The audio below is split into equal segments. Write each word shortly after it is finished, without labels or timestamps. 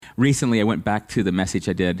Recently, I went back to the message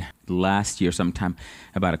I did last year sometime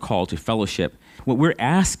about a call to fellowship. What we're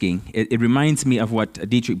asking, it reminds me of what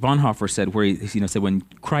Dietrich Bonhoeffer said, where he said when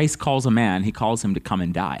Christ calls a man, he calls him to come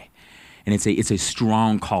and die. And it's a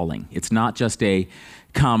strong calling. It's not just a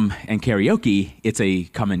come and karaoke, it's a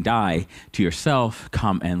come and die to yourself,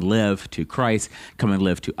 come and live to Christ, come and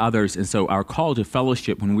live to others. And so our call to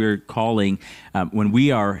fellowship, when we're calling, when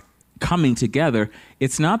we are coming together,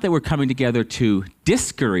 it's not that we're coming together to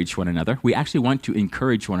discourage one another. We actually want to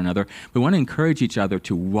encourage one another. We want to encourage each other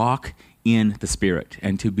to walk in the Spirit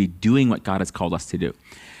and to be doing what God has called us to do.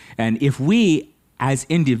 And if we, as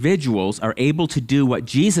individuals, are able to do what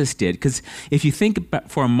Jesus did, because if you think about,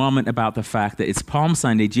 for a moment about the fact that it's Palm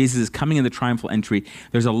Sunday, Jesus is coming in the triumphal entry,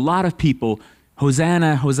 there's a lot of people,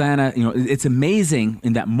 Hosanna, Hosanna, it's amazing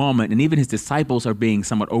in that moment, and even his disciples are being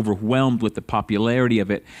somewhat overwhelmed with the popularity of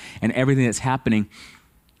it and everything that's happening.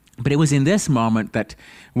 But it was in this moment that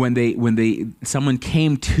when someone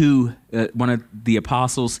came to one of the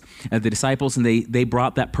apostles, the disciples, and they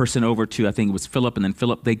brought that person over to, I think it was Philip, and then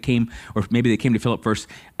Philip, they came, or maybe they came to Philip first,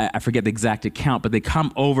 I forget the exact account, but they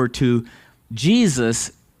come over to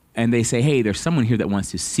Jesus and they say, hey, there's someone here that wants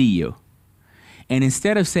to see you. And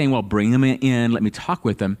instead of saying, well, bring them in, let me talk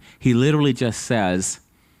with them, he literally just says,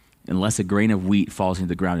 unless a grain of wheat falls into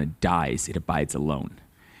the ground and dies, it abides alone.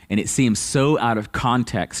 And it seems so out of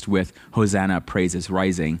context with Hosanna, praise is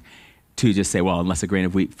rising, to just say, well, unless a grain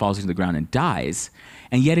of wheat falls into the ground and dies.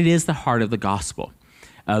 And yet it is the heart of the gospel,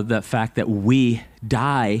 the fact that we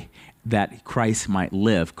die that Christ might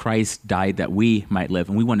live. Christ died that we might live,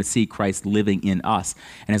 and we want to see Christ living in us.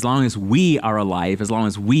 And as long as we are alive, as long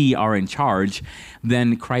as we are in charge,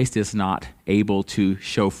 then Christ is not able to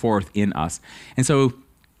show forth in us. And so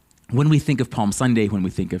when we think of Palm Sunday, when we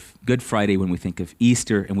think of Good Friday, when we think of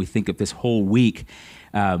Easter, and we think of this whole week,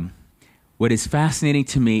 what is fascinating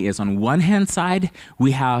to me is on one hand side,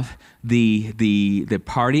 we have the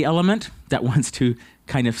party element that wants to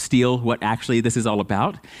kind of steal what actually this is all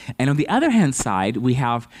about. And on the other hand side, we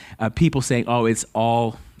have people saying, oh,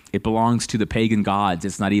 it belongs to the pagan gods.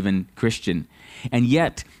 It's not even Christian. And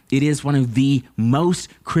yet, it is one of the most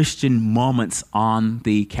Christian moments on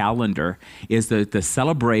the calendar, is the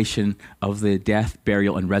celebration of the death,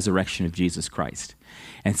 burial, and resurrection of Jesus Christ.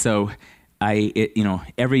 And so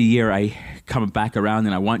every year I come back around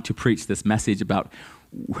and I want to preach this message about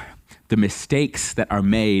the mistakes that are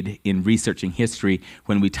made in researching history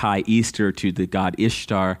when we tie Easter to the god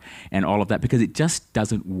Ishtar and all of that, because it just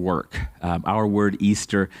doesn't work. Our word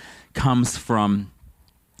Easter comes from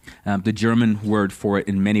the German word for it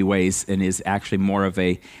in many ways, and is actually more of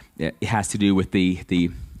it has to do with the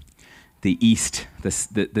east,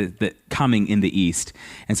 the coming in the east.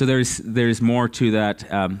 And so there's more to that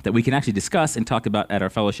that we can actually discuss and talk about at our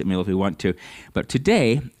fellowship meal if we want to. But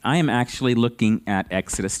today, I am actually looking at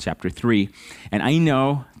Exodus chapter 3. And I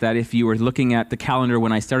know that if you were looking at the calendar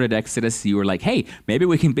when I started Exodus, you were like, hey, maybe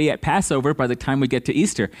we can be at Passover by the time we get to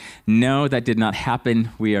Easter. No, that did not happen.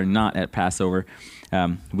 We are not at Passover.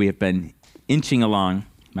 We have been inching along,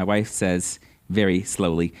 my wife says, very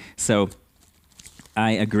slowly. So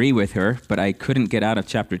I agree with her, but I couldn't get out of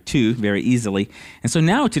chapter 2 very easily. And so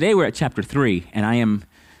now today we're at chapter 3, and I am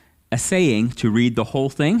essaying to read the whole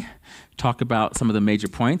thing, talk about some of the major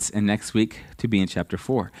points, and next week to be in chapter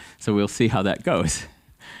 4. So we'll see how that goes.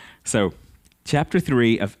 So chapter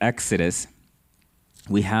 3 of Exodus,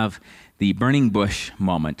 we have the burning bush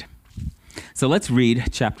moment. So let's read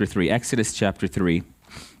chapter 3, Exodus chapter 3.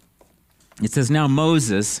 It says, now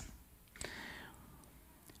Moses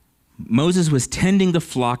was tending the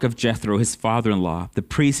flock of Jethro, his father-in-law, the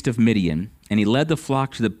priest of Midian, and he led the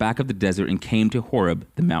flock to the back of the desert and came to Horeb,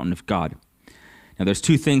 the mountain of God. Now, there's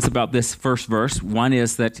two things about this first verse. One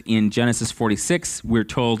is that in Genesis 46, we're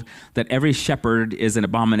told that every shepherd is an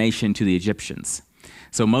abomination to the Egyptians.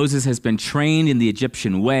 So Moses has been trained in the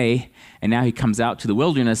Egyptian way, and now he comes out to the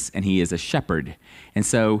wilderness, and he is a shepherd. And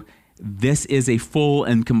so this is a full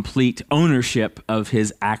and complete ownership of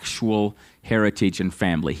his actual heritage and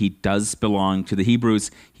family. He does belong to the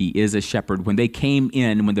Hebrews. He is a shepherd. When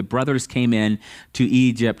the brothers came in to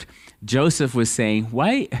Egypt, Joseph was saying,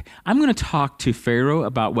 why? I'm going to talk to Pharaoh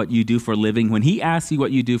about what you do for a living. When he asks you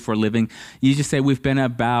what you do for a living, you just say, we've been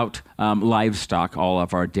about livestock all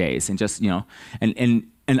of our days. And just, and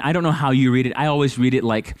I don't know how you read it. I always read it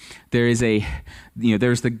like there's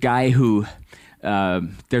the guy who,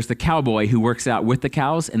 there's the cowboy who works out with the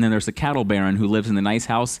cows, and then there's the cattle baron who lives in the nice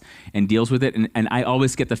house and deals with it. And I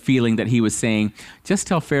always get the feeling that he was saying, just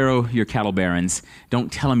tell Pharaoh you're cattle barons.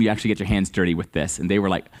 Don't tell him you actually get your hands dirty with this. And they were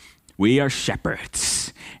like, we are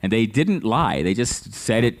shepherds. And they didn't lie. They just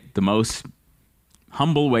said it the most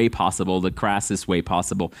humble way possible, the crassest way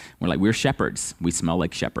possible. We're like, we're shepherds. We smell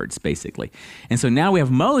like shepherds, basically. And so now we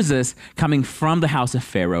have Moses coming from the house of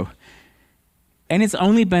Pharaoh. And it's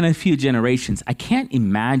only been a few generations. I can't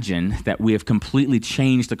imagine that we have completely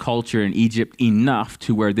changed the culture in Egypt enough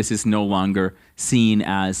to where this is no longer seen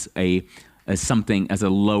as something, as a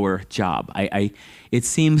lower job. It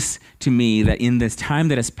seems to me that in this time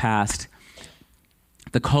that has passed,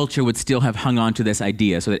 the culture would still have hung on to this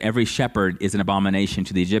idea so that every shepherd is an abomination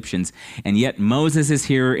to the Egyptians. And yet Moses is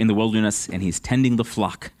here in the wilderness and he's tending the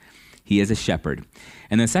flock. He is a shepherd.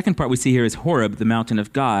 And the second part we see here is Horeb, the mountain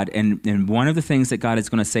of God. And one of the things that God is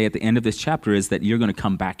going to say at the end of this chapter is that you're going to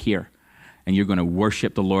come back here and you're going to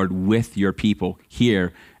worship the Lord with your people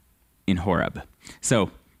here in Horeb.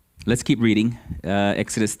 So let's keep reading.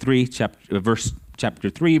 Exodus 3, chapter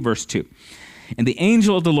 3, verse 2. And the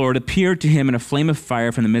angel of the Lord appeared to him in a flame of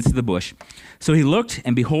fire from the midst of the bush. So he looked,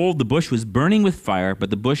 and behold, the bush was burning with fire, but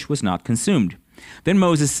the bush was not consumed. Then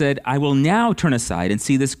Moses said, I will now turn aside and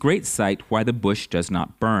see this great sight, why the bush does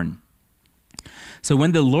not burn. So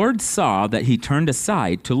when the Lord saw that he turned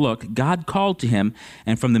aside to look, God called to him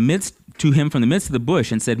from the midst of the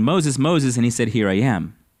bush and said, Moses, Moses, and he said, Here I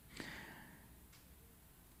am.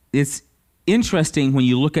 It's interesting when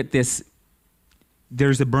you look at this.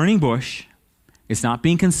 There's a burning bush. It's not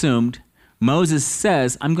being consumed. Moses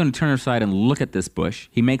says, I'm going to turn aside and look at this bush.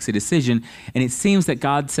 He makes a decision, and it seems that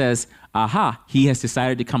God says, aha, he has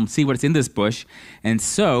decided to come see what's in this bush. And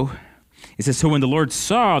so, it says, so when the Lord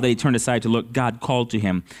saw that he turned aside to look, God called to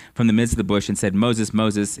him from the midst of the bush and said, Moses,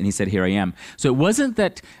 Moses, and he said, Here I am. So it wasn't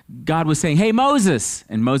that God was saying, hey, Moses,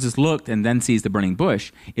 and Moses looked and then sees the burning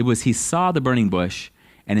bush. It was he saw the burning bush,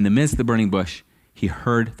 and in the midst of the burning bush, he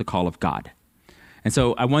heard the call of God. And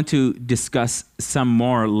so I want to discuss some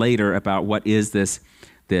more later about what is this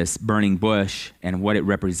burning bush and what it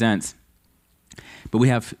represents. But we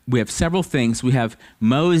have several things. We have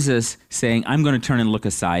Moses saying, I'm going to turn and look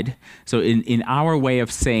aside. So in our way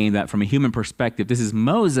of saying that from a human perspective, this is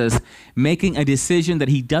Moses making a decision that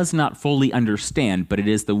he does not fully understand, but it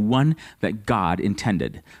is the one that God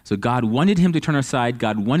intended. So God wanted him to turn aside.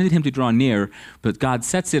 God wanted him to draw near, but God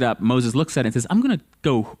sets it up. Moses looks at it and says, I'm going to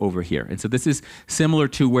go over here. And so this is similar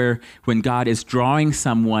to where when God is drawing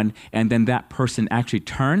someone and then that person actually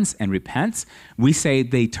turns and repents, we say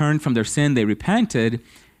they turned from their sin, they repented,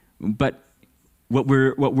 but what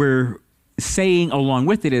we're saying along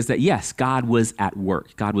with it is that yes, God was at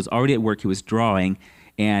work. God was already at work. He was drawing,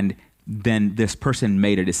 and then this person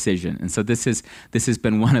made a decision. And so this has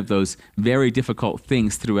been one of those very difficult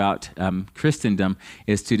things throughout Christendom,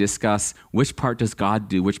 is to discuss which part does God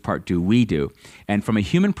do, which part do we do. And from a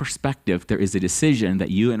human perspective, there is a decision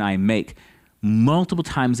that you and I make multiple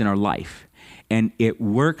times in our life, and it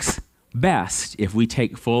works best if we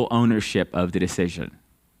take full ownership of the decision.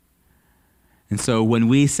 And so when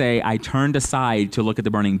we say, I turned aside to look at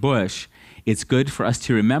the burning bush, it's good for us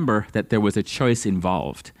to remember that there was a choice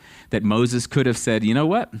involved. That Moses could have said, you know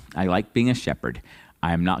what? I like being a shepherd.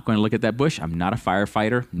 I'm not going to look at that bush. I'm not a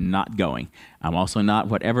firefighter. Not going. I'm also not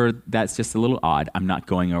whatever. That's just a little odd. I'm not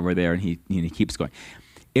going over there. And he keeps going.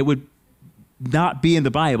 It would not be in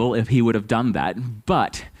the Bible if he would have done that.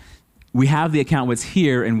 But we have the account what's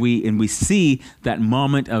here, and we see that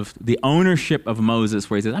moment of the ownership of Moses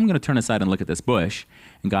where he says, I'm going to turn aside and look at this bush.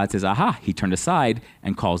 And God says, aha, he turned aside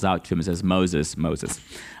and calls out to him and says, Moses, Moses.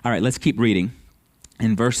 All right, let's keep reading.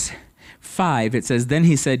 In verse 5, it says, Then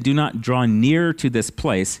he said, Do not draw near to this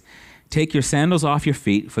place. Take your sandals off your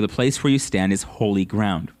feet, for the place where you stand is holy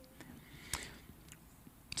ground.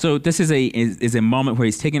 So this is a moment where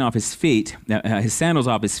he's taking off his feet, his sandals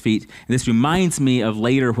off his feet. And this reminds me of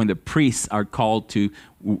later when the priests are called to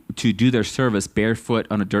do their service barefoot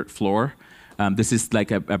on a dirt floor. This is like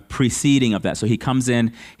a preceding of that. So he comes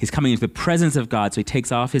in, he's coming into the presence of God. So he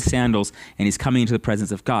takes off his sandals and he's coming into the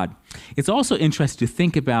presence of God. It's also interesting to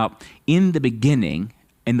think about in the beginning,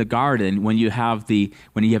 in the garden, when you have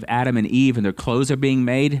Adam and Eve and their clothes are being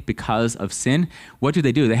made because of sin, what do?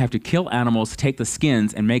 They have to kill animals, take the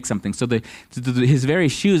skins, and make something. So his very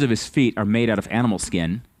shoes of his feet are made out of animal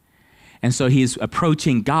skin. And so he's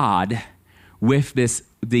approaching God with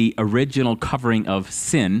the original covering of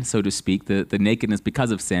sin, so to speak, the nakedness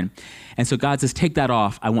because of sin. And so God says, take that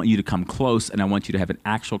off. I want you to come close, and I want you to have an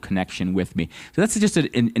actual connection with me. So that's just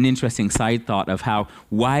an interesting side thought of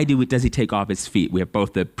why does he take off his feet? We have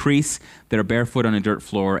both the priests that are barefoot on a dirt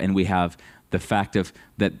floor, and we have the fact of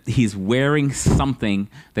that he's wearing something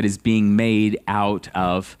that is being made out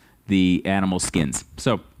of the animal skins.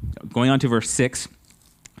 So going on to verse 6,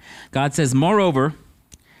 God says, moreover,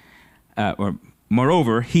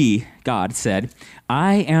 Moreover, he, God, said,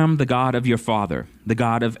 I am the God of your father, the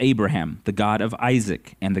God of Abraham, the God of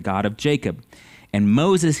Isaac, and the God of Jacob. And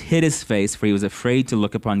Moses hid his face, for he was afraid to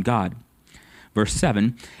look upon God. Verse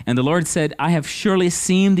 7, and the Lord said, I have surely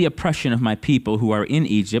seen the oppression of my people who are in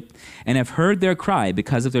Egypt, and have heard their cry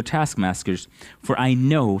because of their taskmasters, for I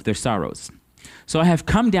know their sorrows. So I have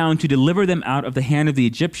come down to deliver them out of the hand of the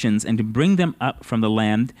Egyptians, and to bring them up from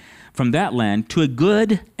that land, to a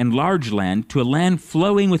good and large land, to a land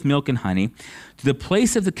flowing with milk and honey, to the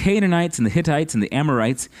place of the Canaanites and the Hittites and the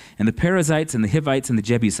Amorites and the Perizzites and the Hivites and the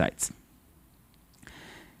Jebusites.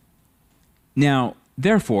 Now,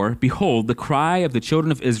 therefore, behold, the cry of the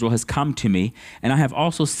children of Israel has come to me, and I have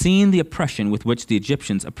also seen the oppression with which the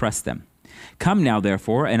Egyptians oppress them. Come now,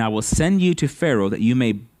 therefore, and I will send you to Pharaoh, that you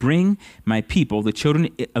may bring my people, the children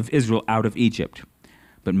of Israel, out of Egypt.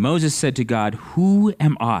 But Moses said to God, who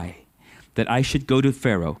am I, that I should go to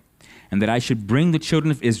Pharaoh, and that I should bring the children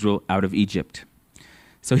of Israel out of Egypt?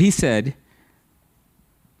 So he said,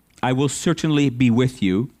 I will certainly be with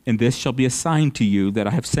you, and this shall be a sign to you that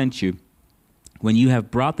I have sent you. When you have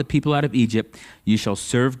brought the people out of Egypt, you shall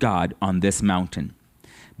serve God on this mountain.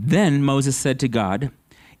 Then Moses said to God,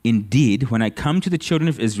 indeed, when I come to the children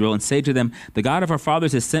of Israel and say to them, the God of our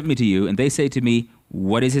fathers has sent me to you, and they say to me,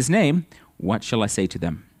 what is his name? What shall I say to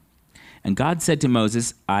them? And God said to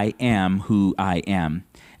Moses, I am who I am.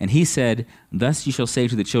 And he said, thus you shall say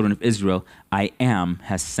to the children of Israel, I am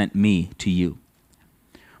has sent me to you.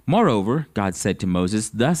 Moreover, God said to Moses,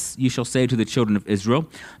 thus you shall say to the children of Israel,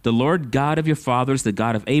 the Lord God of your fathers, the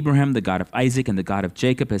God of Abraham, the God of Isaac, and the God of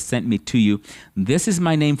Jacob has sent me to you. This is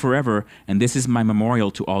my name forever, and this is my memorial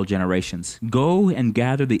to all generations. Go and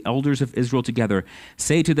gather the elders of Israel together.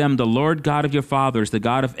 Say to them, the Lord God of your fathers, the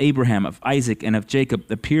God of Abraham, of Isaac, and of Jacob,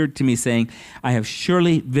 appeared to me, saying, I have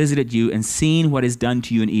surely visited you and seen what is done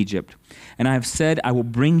to you in Egypt. And I have said, I will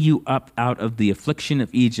bring you up out of the affliction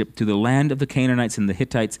of Egypt to the land of the Canaanites and the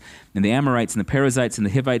Hittites and the Amorites and the Perizzites and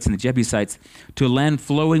the Hivites and the Jebusites, to a land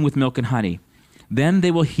flowing with milk and honey. Then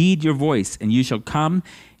they will heed your voice, and you shall come,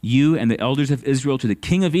 you and the elders of Israel, to the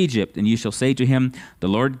king of Egypt, and you shall say to him, the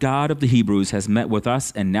Lord God of the Hebrews has met with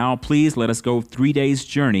us, and now please let us go 3 days'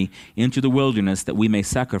 journey into the wilderness, that we may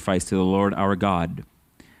sacrifice to the Lord our God.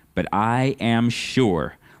 But I am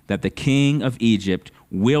sure that the king of Egypt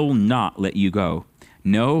will not let you go,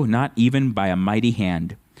 no, not even by a mighty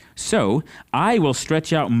hand. So I will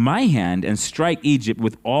stretch out my hand and strike Egypt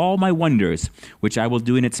with all my wonders, which I will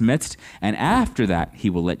do in its midst, and after that he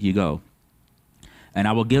will let you go. And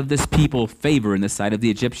I will give this people favor in the sight of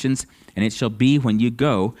the Egyptians, and it shall be when you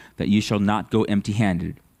go that you shall not go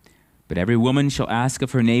empty-handed. But every woman shall ask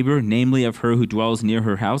of her neighbor, namely of her who dwells near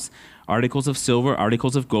her house, articles of silver,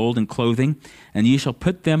 articles of gold, and clothing, and you shall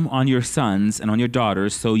put them on your sons and on your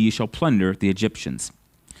daughters, so you shall plunder the Egyptians.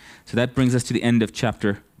 So that brings us to the end of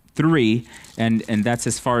chapter 3, and that's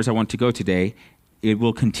as far as I want to go today. It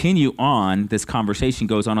will continue on, this conversation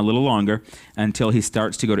goes on a little longer until he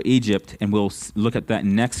starts to go to Egypt, and we'll look at that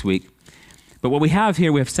next week. But what we have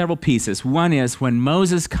here, we have several pieces. One is when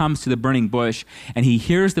Moses comes to the burning bush and he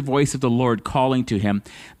hears the voice of the Lord calling to him,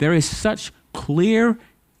 there is such clear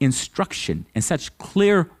instruction and such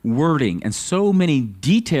clear wording and so many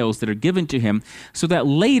details that are given to him, so that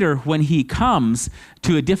later when he comes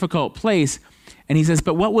to a difficult place and he says,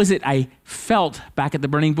 but what was it I felt back at the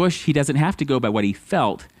burning bush? He doesn't have to go by what he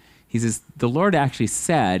felt. He says, the Lord actually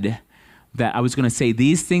said that I was going to say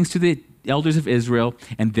these things to the elders of Israel,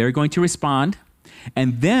 and they're going to respond,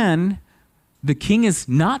 and then the king is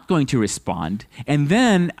not going to respond, and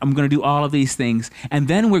then I'm going to do all of these things, and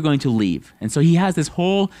then we're going to leave. And so he has this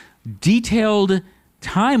whole detailed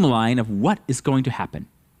timeline of what is going to happen.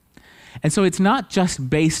 And so it's not just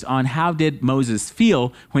based on how did Moses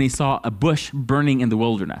feel when he saw a bush burning in the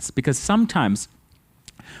wilderness, because sometimes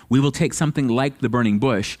we will take something like the burning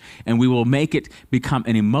bush and we will make it become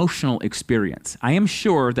an emotional experience. I am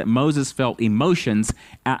sure that Moses felt emotions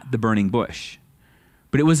at the burning bush,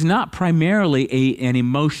 but it was not primarily an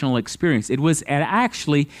emotional experience. It was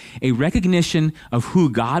actually a recognition of who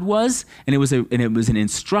God was, and it was an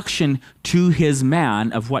instruction to his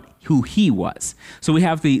man of who he was. So we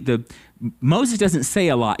have Moses doesn't say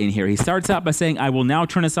a lot in here. He starts out by saying, I will now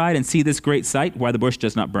turn aside and see this great sight, why the bush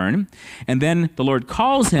does not burn. And then the Lord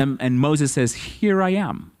calls him, and Moses says, here I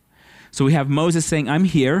am. So we have Moses saying, I'm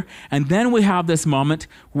here. And then we have this moment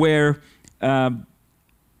where the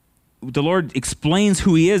Lord explains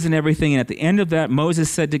who he is and everything. And at the end of that, Moses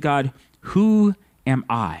said to God, who am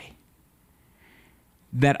I?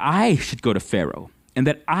 That I should go to Pharaoh, and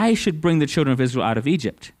that I should bring the children of Israel out of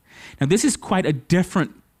Egypt. Now, this is quite a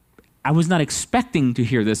different I was not expecting to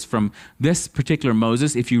hear this from this particular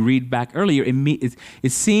Moses. If you read back earlier,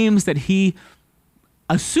 it seems that he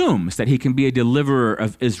assumes that he can be a deliverer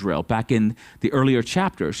of Israel. Back in the earlier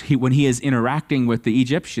chapters, when he is interacting with the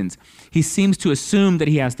Egyptians, he seems to assume that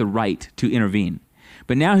he has the right to intervene.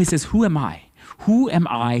 But now he says, who am I? Who am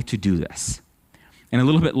I to do this? And a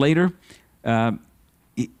little bit later,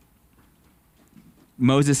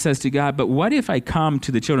 Moses says to God, but what if I come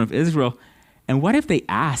to the children of Israel, and what if they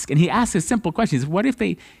ask? And he asks a simple question.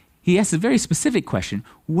 He asks a very specific question.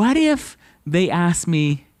 What if they ask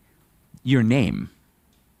me your name?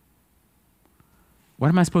 What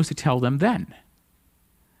am I supposed to tell them then?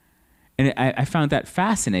 And I found that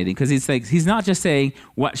fascinating, because he's not just saying,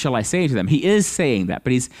 what shall I say to them? He is saying that,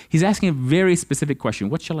 but he's asking a very specific question.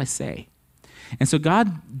 What shall I say? And so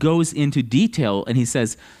God goes into detail and he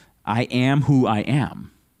says, I am who I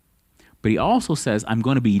am. But he also says, I'm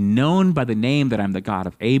going to be known by the name that I'm the God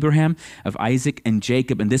of Abraham, of Isaac, and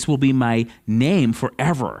Jacob, and this will be my name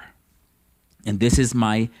forever. And this is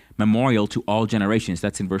my memorial to all generations.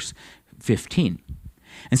 That's in verse 15.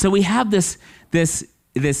 And so we have this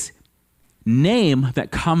name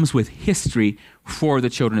that comes with history for the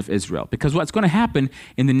children of Israel. Because what's going to happen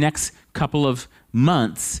in the next couple of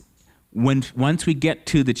months, once we get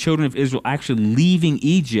to the children of Israel actually leaving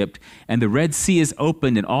Egypt and the Red Sea is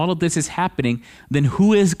opened and all of this is happening, then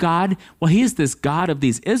who is God? Well, he is this God of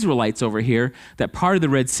these Israelites over here that parted the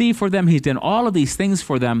Red Sea for them. He's done all of these things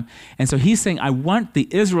for them. And so he's saying, I want the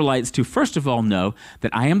Israelites to first of all know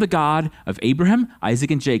that I am the God of Abraham,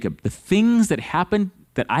 Isaac, and Jacob. The things that happened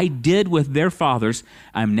that I did with their fathers,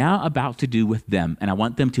 I'm now about to do with them. And I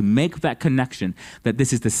want them to make that connection, that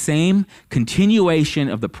this is the same continuation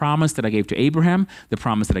of the promise that I gave to Abraham, the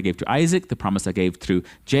promise that I gave to Isaac, the promise I gave through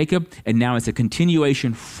Jacob, and now it's a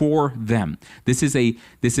continuation for them. This is a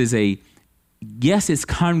yes, it's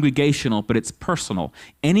congregational, but it's personal.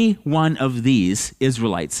 Any one of these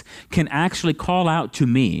Israelites can actually call out to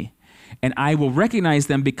me, and I will recognize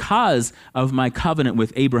them because of my covenant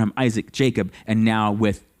with Abraham, Isaac, Jacob, and now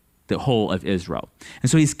with the whole of Israel.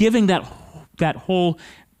 And so he's giving that whole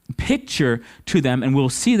picture to them, and we'll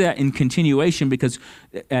see that in continuation, because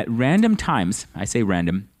at random times, I say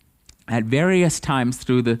random, at various times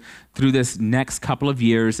through this next couple of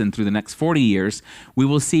years and through the next 40 years, we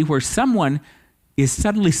will see where someone is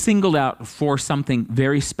suddenly singled out for something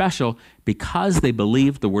very special because they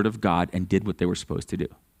believed the word of God and did what they were supposed to do.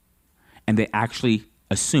 And they actually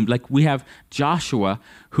assumed, like we have Joshua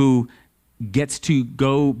who gets to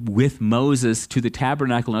go with Moses to the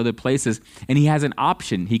tabernacle and other places, and he has an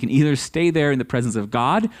option. He can either stay there in the presence of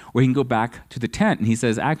God, or he can go back to the tent. And he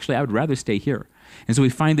says, actually, I would rather stay here. And so we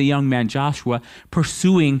find the young man Joshua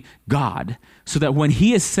pursuing God, so that when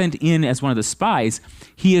he is sent in as one of the spies,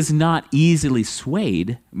 he is not easily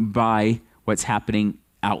swayed by what's happening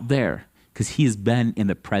out there, because he has been in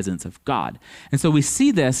the presence of God. And so we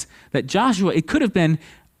see this, that Joshua, it could have been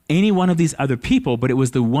any one of these other people, but it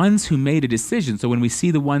was the ones who made a decision. So when we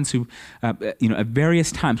see the ones who, at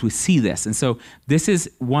various times we see this. And so this is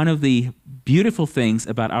one of the beautiful things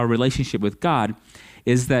about our relationship with God,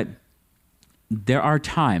 is that there are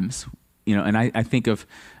times, and I think of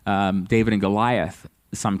David and Goliath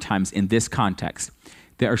sometimes in this context.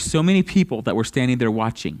 There are so many people that were standing there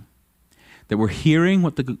watching, that were hearing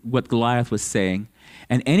what Goliath was saying,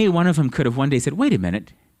 and any one of them could have one day said, wait a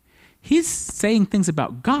minute, he's saying things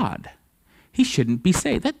about God. He shouldn't be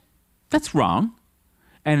saying that. That's wrong,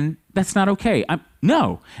 and that's not okay.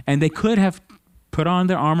 No. And they could have put on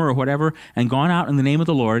their armor or whatever and gone out in the name of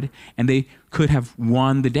the Lord, and they could have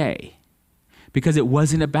won the day, because it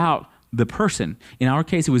wasn't about the person. In our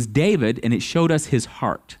case, it was David, and it showed us his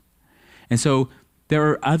heart. And so there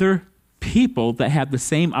are other people that have the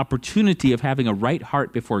same opportunity of having a right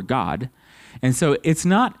heart before God. And so it's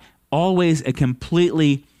not always a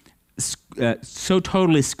completely so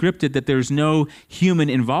totally scripted that there's no human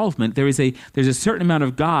involvement. There's a certain amount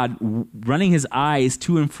of God running his eyes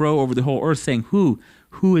to and fro over the whole earth, saying, who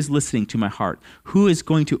is listening to my heart? Who is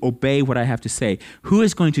going to obey what I have to say? Who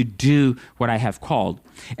is going to do what I have called?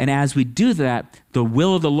 And as we do that, the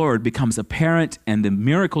will of the Lord becomes apparent and the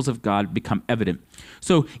miracles of God become evident.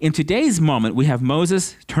 So in today's moment, we have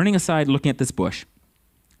Moses turning aside, looking at this bush.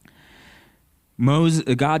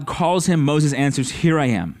 God calls him. Moses answers, here I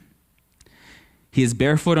am. He is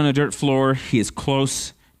barefoot on a dirt floor. He is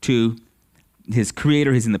close to his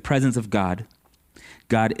creator. He's in the presence of God.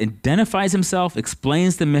 God identifies himself,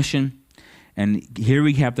 explains the mission, and here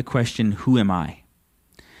we have the question, who am I?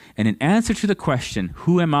 And in answer to the question,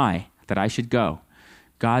 who am I that I should go?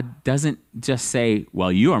 God doesn't just say,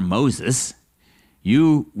 well, you are Moses.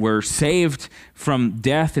 You were saved from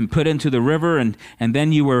death and put into the river, and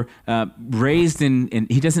then you were raised in.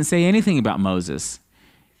 He doesn't say anything about Moses,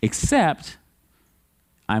 except,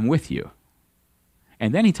 I'm with you.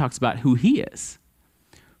 And then he talks about who he is.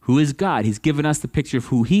 Who is God? He's given us the picture of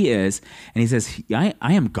who he is, and he says, I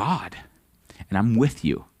am God, and I'm with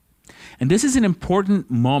you. And this is an important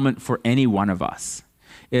moment for any one of us,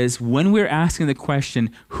 is when we're asking the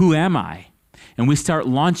question, who am I? And we start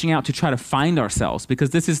launching out to try to find ourselves, because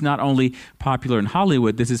this is not only popular in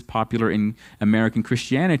Hollywood, this is popular in American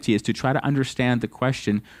Christianity, is to try to understand the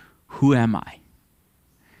question, who am I?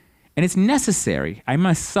 And it's necessary. I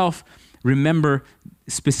myself remember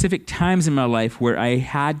specific times in my life where I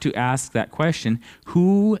had to ask that question,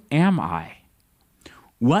 who am I?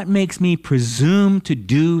 What makes me presume to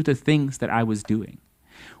do the things that I was doing?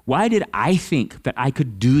 Why did I think that I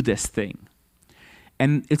could do this thing?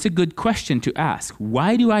 And it's a good question to ask.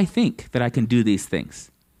 Why do I think that I can do these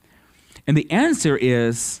things? And the answer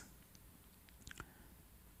is,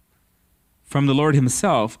 from the Lord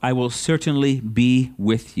himself, I will certainly be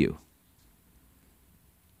with you.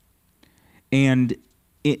 And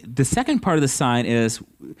the second part of the sign is,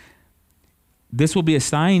 this will be a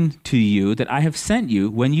sign to you that I have sent you.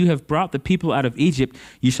 When you have brought the people out of Egypt,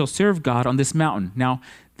 you shall serve God on this mountain. Now,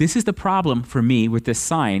 this is the problem for me with this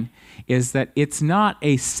sign, is that it's not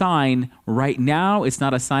a sign right now. It's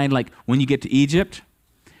not a sign like when you get to Egypt.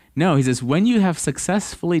 No, he says, when you have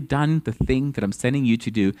successfully done the thing that I'm sending you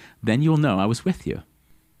to do, then you'll know I was with you.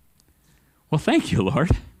 Well, thank you,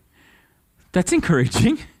 Lord. That's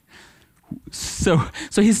encouraging. So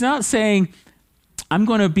he's not saying, I'm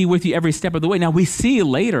going to be with you every step of the way. Now, we see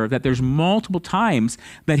later that there's multiple times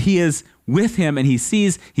that he is with him and he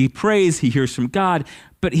sees, he prays, he hears from God.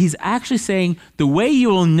 But he's actually saying the way you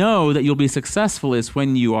will know that you'll be successful is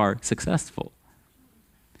when you are successful.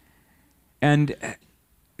 And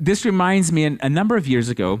this reminds me, a number of years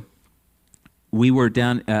ago,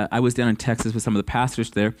 I was down in Texas with some of the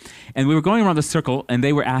pastors there, and we were going around the circle, and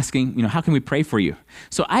they were asking, how can we pray for you?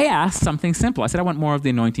 So I asked something simple. I said, I want more of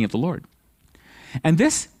the anointing of the Lord. And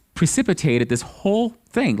this precipitated this whole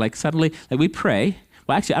thing. Like suddenly, we pray.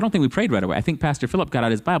 Well, actually, I don't think we prayed right away. I think Pastor Philip got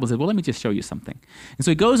out his Bible and said, well, let me just show you something. And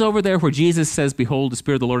so he goes over there where Jesus says, behold, the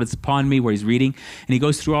Spirit of the Lord is upon me, where he's reading. And he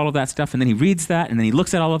goes through all of that stuff, and then he reads that, and then he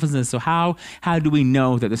looks at all of us and says, so how do we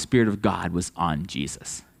know that the Spirit of God was on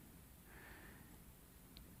Jesus?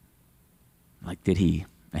 Like, did he?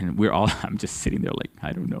 And I'm just sitting there like,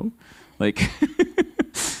 I don't know. Like,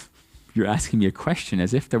 you're asking me a question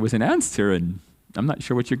as if there was an answer, and I'm not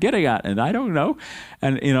sure what you're getting at, and I don't know.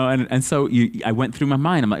 And and so I went through my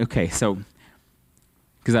mind. I'm like, okay, so,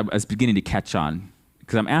 because I was beginning to catch on,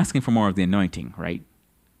 because I'm asking for more of the anointing, right?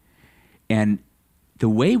 And the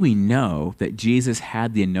way we know that Jesus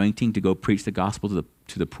had the anointing to go preach the gospel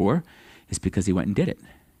to the poor is because he went and did it.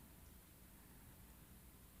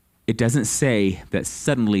 It doesn't say that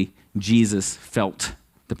suddenly Jesus felt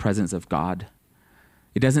the presence of God.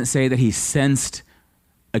 It doesn't say that he sensed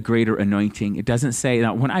a greater anointing. It doesn't say,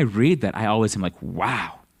 now when I read that, I always am like,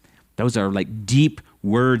 wow, those are like deep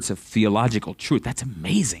words of theological truth. That's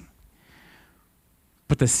amazing.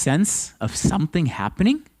 But the sense of something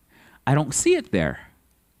happening, I don't see it there.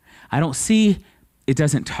 It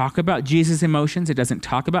doesn't talk about Jesus' emotions. It doesn't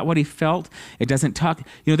talk about what he felt. It doesn't talk,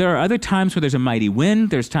 there are other times where there's a mighty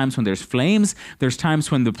wind. There's times when there's flames. There's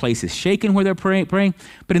times when the place is shaken where they're praying.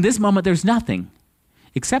 But in this moment, there's nothing,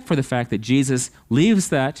 except for the fact that Jesus leaves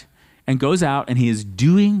that and goes out and he is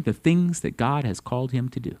doing the things that God has called him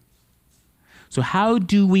to do. So how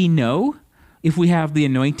do we know if we have the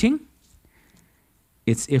anointing?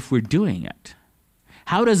 It's if we're doing it.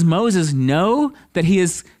 How does Moses know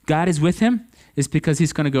that God is with him? It's because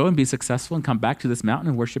he's going to go and be successful and come back to this mountain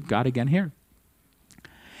and worship God again here.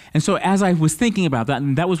 And so as I was thinking about that,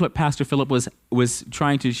 and that was what Pastor Philip was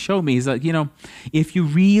trying to show me, is that, if you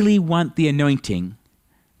really want the anointing,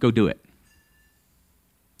 go do it.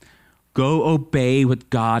 Go obey what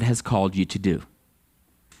God has called you to do.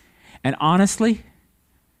 And honestly,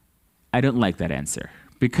 I don't like that answer,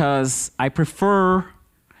 because I prefer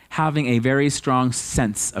having a very strong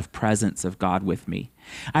sense of presence of God with me.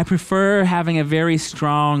 I prefer having a very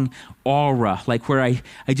strong aura, like where I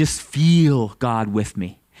just feel God with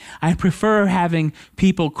me. I prefer having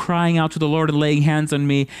people crying out to the Lord and laying hands on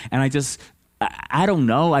me, and I don't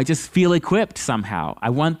know, I just feel equipped somehow. I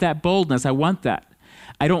want that boldness, I want that.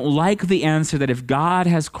 I don't like the answer that if God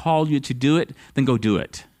has called you to do it, then go do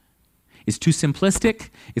it. It's too simplistic.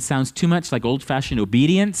 It sounds too much like old-fashioned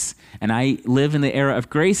obedience, and I live in the era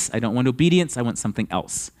of grace. I don't want obedience, I want something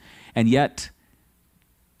else. And yet,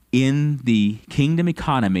 in the kingdom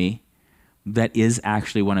economy, that is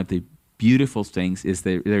actually one of the beautiful things is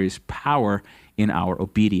that there is power in our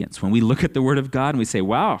obedience. When we look at the Word of God and we say,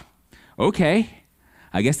 wow, okay,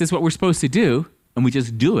 I guess this is what we're supposed to do, and we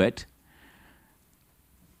just do it,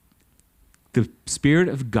 the Spirit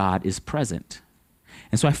of God is present.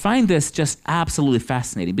 And so I find this just absolutely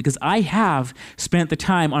fascinating because I have spent the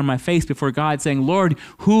time on my face before God saying, Lord,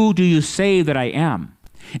 who do you say that I am?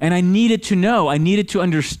 And I needed to know, I needed to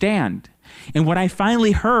understand. And what I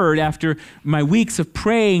finally heard after my weeks of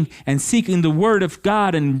praying and seeking the Word of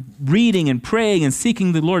God and reading and praying and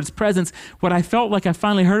seeking the Lord's presence, what I felt like I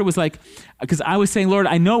finally heard was like, because I was saying, Lord,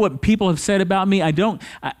 I know what people have said about me. I don't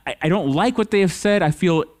like what they have said.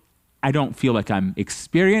 I don't feel like I'm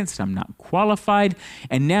experienced. I'm not qualified.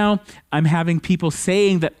 And now I'm having people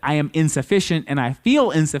saying that I am insufficient and I feel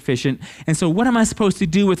insufficient. And so what am I supposed to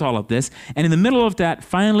do with all of this? And in the middle of that,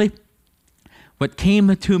 finally, what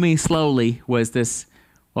came to me slowly was this,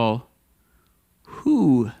 well,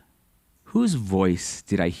 whose voice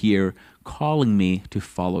did I hear calling me to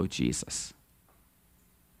follow Jesus?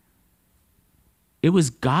 It was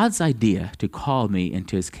God's idea to call me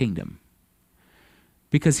into his kingdom.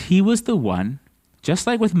 Because he was the one, just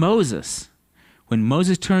like with Moses. When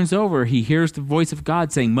Moses turns over, he hears the voice of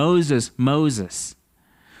God saying, Moses, Moses.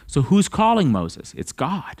 So who's calling Moses? It's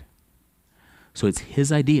God. So it's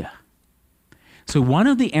his idea. So one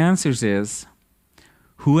of the answers is,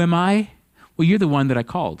 who am I? Well, you're the one that I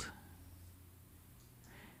called.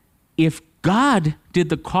 If God did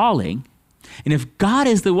the calling, and if God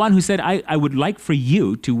is the one who said, I would like for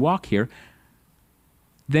you to walk here,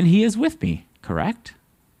 then he is with me, correct?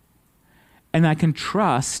 And I can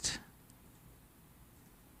trust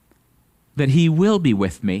that he will be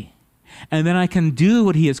with me. And then I can do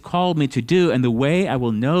what he has called me to do. And the way I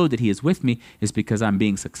will know that he is with me is because I'm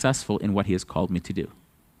being successful in what he has called me to do.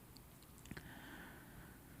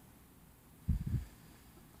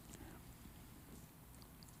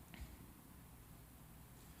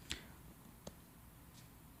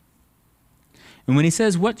 And when he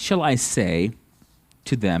says, what shall I say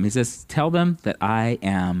to them? He says, tell them that I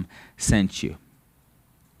am sent you.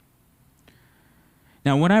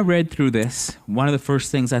 Now, when I read through this, one of the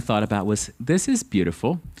first things I thought about was, this is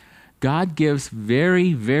beautiful. God gives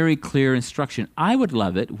very, very clear instruction. I would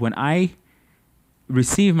love it when I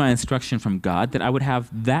receive my instruction from God that I would have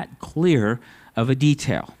that clear of a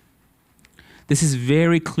detail. This is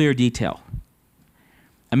very clear detail.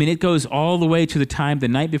 I mean, it goes all the way to the time, the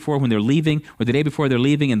night before when they're leaving, or the day before they're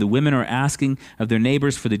leaving, and the women are asking of their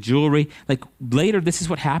neighbors for the jewelry. Like, later, this is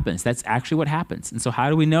what happens. That's actually what happens. And so how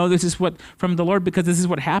do we know this is what from the Lord? Because this is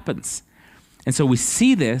what happens. And so we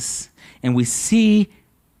see this, and we see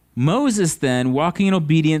Moses then walking in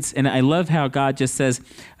obedience, and I love how God just says,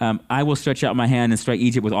 I will stretch out my hand and strike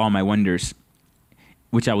Egypt with all my wonders,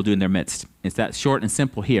 which I will do in their midst. It's that short and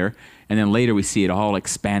simple here. And then later we see it all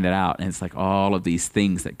expanded out, and it's like all of these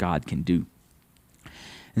things that God can do.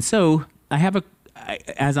 And so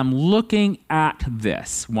as I'm looking at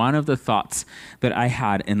this, one of the thoughts that I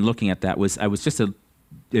had in looking at that was I was just a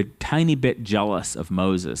tiny bit jealous of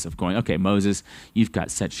Moses, of going, okay, Moses, you've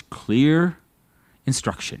got such clear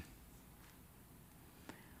instruction.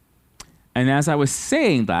 And as I was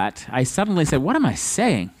saying that, I suddenly said, what am I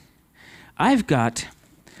saying? I've got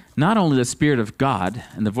not only the Spirit of God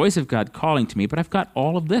and the voice of God calling to me, but I've got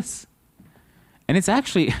all of this. And it's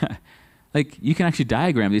actually, like, you can actually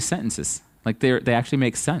diagram these sentences. Like, they actually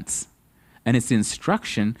make sense. And it's the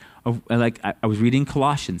instruction of, like, I was reading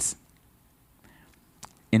Colossians.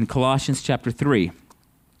 In Colossians chapter 3.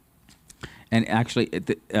 And actually,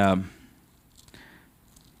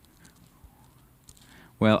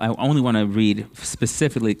 well, I only want to read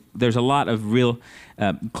specifically. There's a lot of real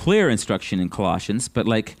clear instruction in Colossians, but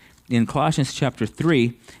like in Colossians chapter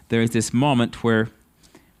 3, there is this moment where,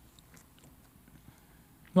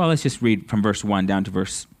 well, let's just read from verse 1 down to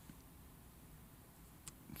verse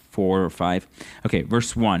 4 or 5. Okay,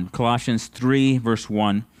 verse 1, Colossians 3, verse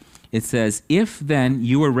 1. It says, if then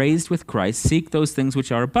you were raised with Christ, seek those things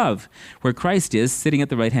which are above, where Christ is, sitting at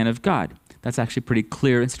the right hand of God. That's actually pretty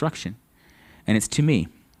clear instruction. And it's to me,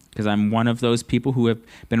 because I'm one of those people who have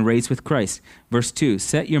been raised with Christ. Verse 2,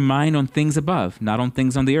 set your mind on things above, not on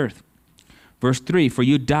things on the earth. Verse 3, for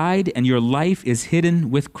you died and your life is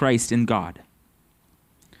hidden with Christ in God.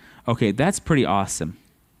 Okay, that's pretty awesome.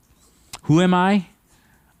 Who am I?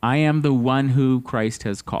 I am the one who Christ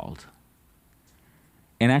has called.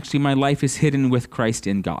 And actually my life is hidden with Christ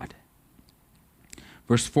in God.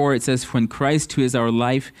 Verse 4, it says, when Christ, who is our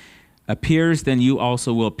life, appears, then you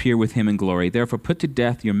also will appear with him in glory. Therefore put to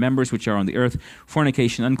death your members which are on the earth,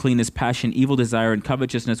 fornication, uncleanness, passion, evil desire, and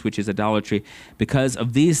covetousness, which is idolatry. Because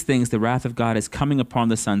of these things the wrath of God is coming upon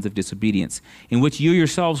the sons of disobedience, in which you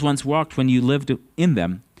yourselves once walked when you lived in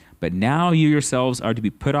them. But now you yourselves are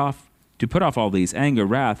to put off all these: anger,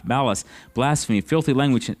 wrath, malice, blasphemy, filthy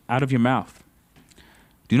language out of your mouth.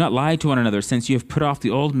 Do not lie to one another, since you have put off the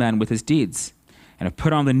old man with his deeds, and have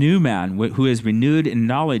put on the new man, who is renewed in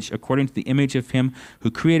knowledge according to the image of him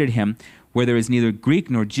who created him, where there is neither Greek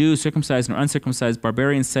nor Jew, circumcised nor uncircumcised,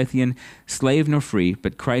 barbarian, Scythian, slave nor free,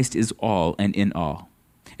 but Christ is all and in all.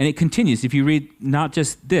 And it continues. If you read not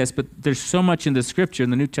just this, but there's so much in the scripture,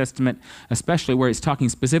 in the New Testament especially, where it's talking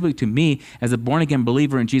specifically to me as a born-again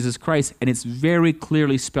believer in Jesus Christ, and it's very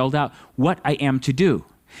clearly spelled out what I am to do.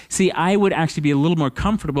 See, I would actually be a little more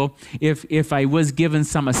comfortable if I was given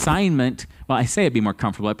some assignment. Well, I say I'd be more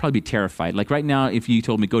comfortable. I'd probably be terrified. Like right now, if you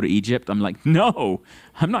told me go to Egypt, I'm like, no,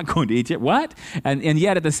 I'm not going to Egypt. What? And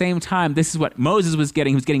yet at the same time, this is what Moses was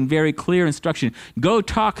getting. He was getting very clear instruction. Go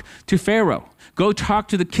talk to Pharaoh. Go talk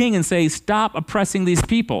to the king and say, stop oppressing these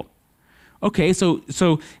people. Okay, so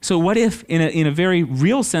what if, in a very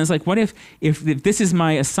real sense, like what if this is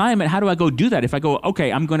my assignment, how do I go do that? If I go,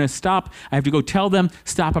 okay, I'm going to stop, I have to go tell them,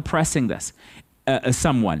 stop oppressing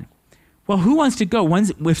someone. Well, who wants to go?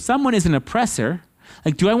 If someone is an oppressor,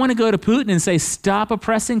 like, do I want to go to Putin and say, stop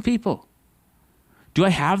oppressing people? Do I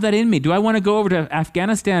have that in me? Do I want to go over to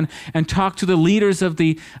Afghanistan and talk to the leaders of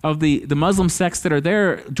the Muslim sects that are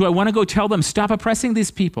there? Do I want to go tell them, stop oppressing these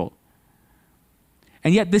people?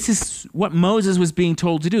 And yet this is what Moses was being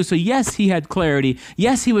told to do. So yes, he had clarity.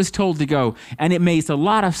 Yes, he was told to go. And it makes a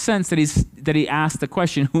lot of sense that he asked the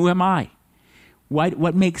question, who am I?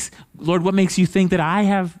 What makes you think that I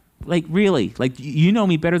have, really, you know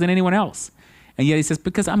me better than anyone else? And yet he says,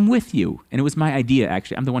 because I'm with you. And it was my idea,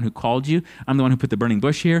 actually. I'm the one who called you. I'm the one who put the burning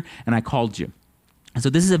bush here, and I called you. And so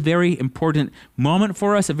this is a very important moment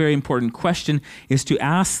for us, a very important question, is to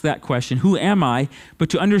ask that question, who am I? But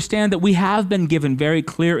to understand that we have been given very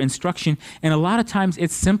clear instruction, and a lot of times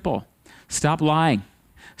it's simple. Stop lying.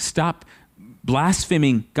 Stop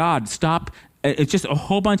blaspheming God. It's just a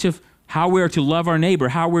whole bunch of how we're to love our neighbor,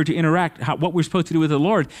 how we're to interact, what we're supposed to do with the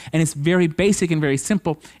Lord. And it's very basic and very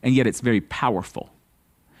simple, and yet it's very powerful.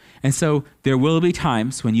 And so there will be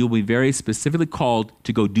times when you'll be very specifically called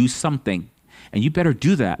to go do something. And you better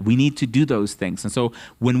do that. We need to do those things. And so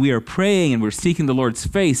when we are praying and we're seeking the Lord's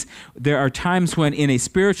face, there are times when in a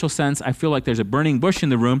spiritual sense, I feel like there's a burning bush in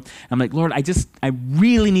the room. I'm like, Lord, I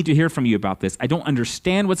really need to hear from you about this. I don't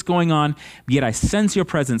understand what's going on, yet I sense your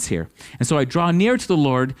presence here. And so I draw near to the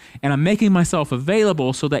Lord, and I'm making myself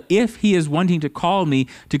available so that if he is wanting to call me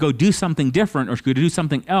to go do something different or to do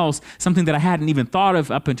something else, something that I hadn't even thought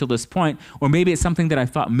of up until this point, or maybe it's something that I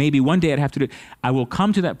thought maybe one day I'd have to do, I will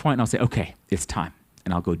come to that point and I'll say, okay, it's time,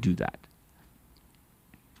 and I'll go do that.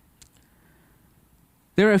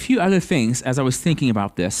 There are a few other things as I was thinking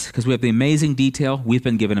about this, because we have the amazing detail. We've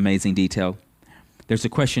been given amazing detail. There's the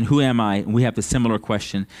question, who am I? And we have the similar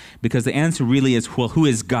question, because the answer really is, well, who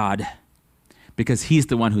is God? Because he's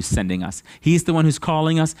the one who's sending us. He's the one who's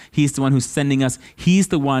calling us. He's the one who's sending us. He's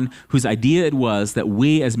the one whose idea it was that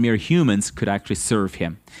we as mere humans could actually serve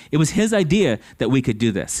him. It was his idea that we could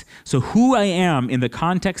do this. So who I am in the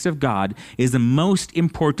context of God is the most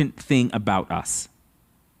important thing about us.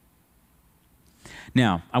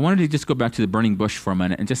 Now, I wanted to just go back to the burning bush for a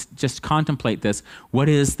minute and just contemplate this. What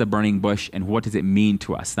is the burning bush and what does it mean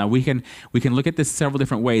to us? Now, we can look at this several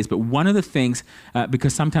different ways, but one of the things,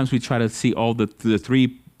 because sometimes we try to see all the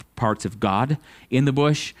three parts of God in the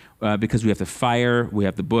bush, because we have the fire, we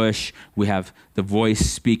have the bush, we have the voice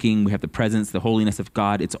speaking, we have the presence, the holiness of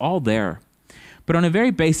God. It's all there. But on a very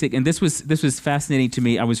basic, and this was fascinating to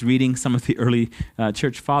me, I was reading some of the early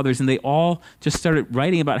church fathers, and they all just started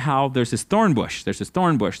writing about how there's this thorn bush, there's this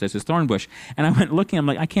thorn bush, there's this thorn bush. And I went looking, I'm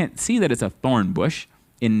like, I can't see that it's a thorn bush.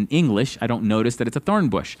 In English, I don't notice that it's a thorn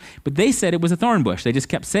bush. But they said it was a thorn bush. They just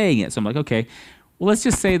kept saying it. So I'm like, okay, well, let's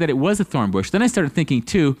just say that it was a thorn bush. Then I started thinking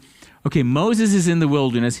too, okay, Moses is in the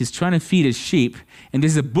wilderness, he's trying to feed his sheep, and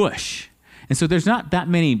there's a bush. And so there's not that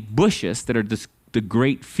many bushes that are the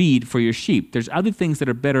great feed for your sheep. There's other things that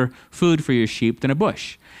are better food for your sheep than a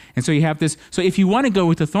bush. And so you have this, so if you want to go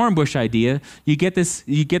with the thorn bush idea, you get this,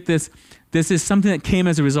 this is something that came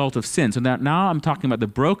as a result of sin. So now I'm talking about the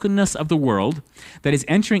brokenness of the world that is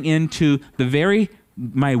entering into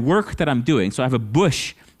my work that I'm doing. So I have a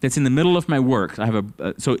bush that's in the middle of my work. I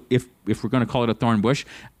have so if we're going to call it a thorn bush,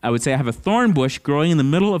 I would say I have a thorn bush growing in the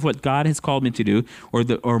middle of what God has called me to do,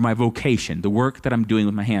 or my vocation, the work that I'm doing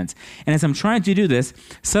with my hands. And as I'm trying to do this,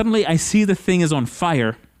 suddenly I see the thing is on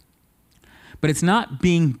fire, but it's not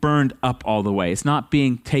being burned up all the way. It's not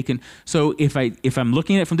being taken. So if I'm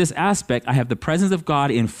looking at it from this aspect, I have the presence of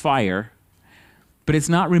God in fire, but it's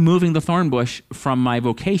not removing the thorn bush from my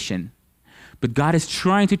vocation. But God is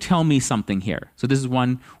trying to tell me something here. So this is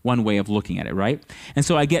one way of looking at it, right? And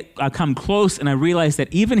so I come close and I realize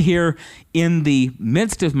that even here in the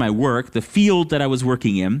midst of my work, the field that I was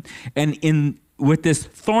working in, and with this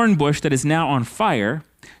thorn bush that is now on fire,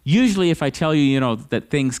 usually if I tell you,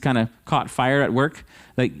 that things kind of caught fire at work,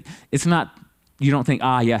 like it's not, you don't think,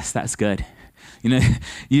 yes, that's good.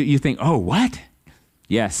 You think, oh, what?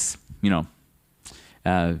 Yes,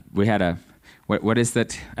 we had what is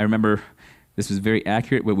that? I remember this was very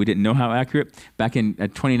accurate, but we didn't know how accurate. Back in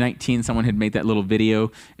 2019, someone had made that little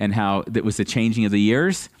video and how that was the changing of the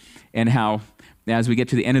years, and how as we get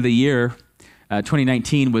to the end of the year,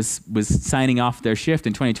 2019 was signing off their shift,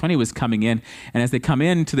 and 2020 was coming in. And as they come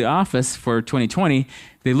into the office for 2020,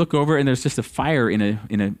 they look over and there's just a fire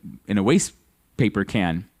in a waste paper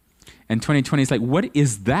can. And 2020 is like, what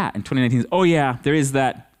is that? And 2019 is, oh yeah, there is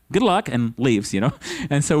that. Good luck, and leaves,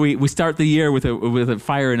 And so we start the year with a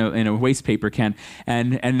fire in a waste paper can,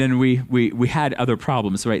 and then we had other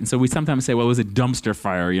problems, right? And so we sometimes say, well, it was a dumpster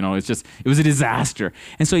fire, it was a disaster.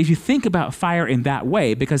 And so if you think about fire in that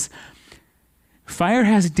way, because fire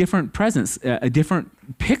has different presence,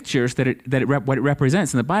 different pictures what it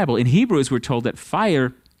represents in the Bible. In Hebrews, we're told that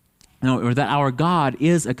fire, or that our God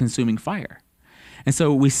is a consuming fire. And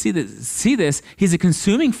so we see this. He's a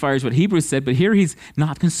consuming fire is what Hebrews said, but here he's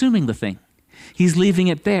not consuming the thing. He's leaving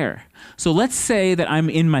it there. So let's say that I'm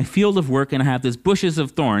in my field of work and I have these bushes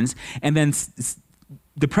of thorns, and then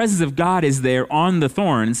the presence of God is there on the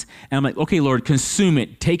thorns, and I'm like, okay, Lord, consume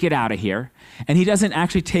it. Take it out of here. And he doesn't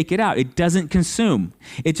actually take it out. It doesn't consume.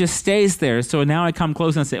 It just stays there. So now I come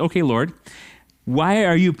close and I say, okay, Lord, why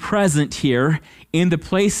are you present here in the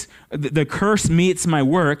place the curse meets my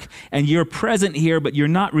work, and you're present here, but you're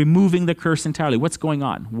not removing the curse entirely? What's going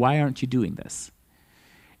on? Why aren't you doing this?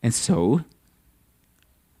 And so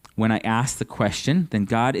when I ask the question, then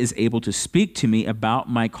God is able to speak to me about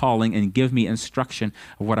my calling and give me instruction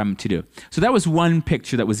of what I'm to do. So that was one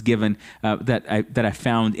picture that was given that I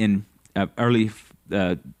found in early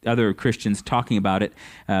other Christians talking about it.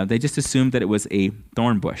 They just assumed that it was a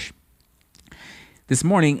thorn bush. This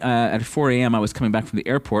morning at 4 a.m., I was coming back from the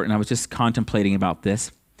airport, and I was just contemplating about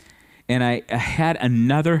this. And I had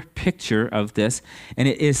another picture of this, and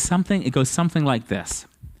it goes something like this.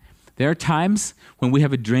 There are times when we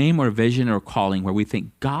have a dream or a vision or a calling where we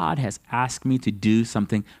think God has asked me to do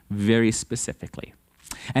something very specifically.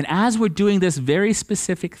 And as we're doing this very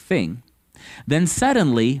specific thing, then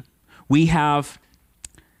suddenly we have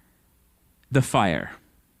the fire,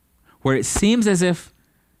 where it seems as if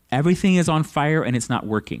everything is on fire and it's not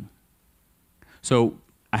working. So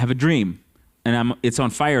I have a dream, and it's on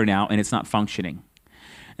fire now and it's not functioning.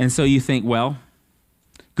 And so you think, well,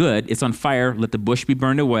 good, it's on fire, let the bush be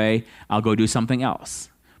burned away, I'll go do something else.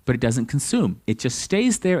 But it doesn't consume. It just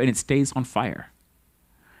stays there and it stays on fire.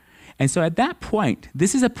 And so at that point,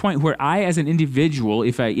 this is a point where I, as an individual,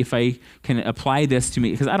 if I can apply this to me,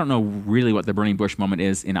 because I don't know really what the burning bush moment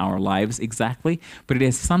is in our lives exactly, but it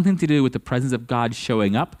has something to do with the presence of God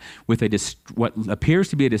showing up with what appears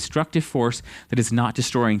to be a destructive force that is not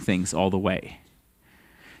destroying things all the way.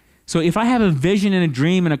 So if I have a vision and a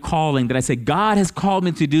dream and a calling that I say, God has called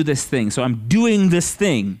me to do this thing, so I'm doing this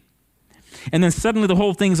thing, and then suddenly the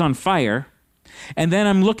whole thing's on fire, and then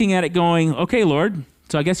I'm looking at it going, okay, Lord,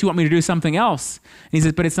 so I guess you want me to do something else. And he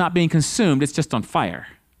says, but it's not being consumed, it's just on fire.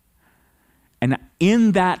 And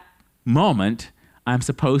in that moment, I'm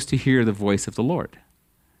supposed to hear the voice of the Lord.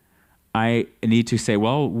 I need to say,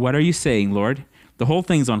 well, what are you saying, Lord? The whole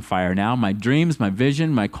thing's on fire now. My dreams, my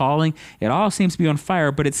vision, my calling, it all seems to be on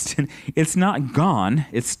fire, but it's not gone.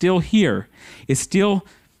 It's still here. I still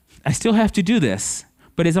have to do this,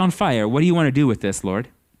 but it's on fire. What do you want to do with this, Lord?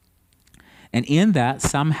 And in that,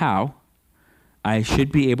 somehow, I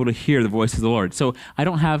should be able to hear the voice of the Lord. So I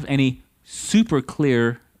don't have any super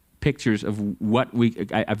clear pictures of what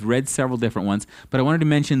I've read several different ones, but I wanted to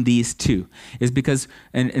mention these two, is because,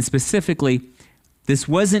 and specifically, this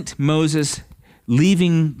wasn't Moses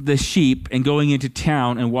leaving the sheep and going into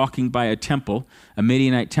town and walking by a temple, a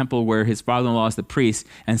Midianite temple where his father-in-law is the priest,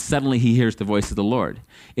 and suddenly he hears the voice of the Lord.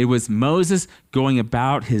 It was Moses going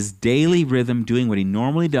about his daily rhythm, doing what he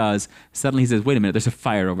normally does. Suddenly he says, wait a minute, there's a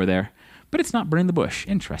fire over there. But it's not burning the bush.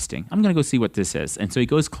 Interesting. I'm going to go see what this is. And so he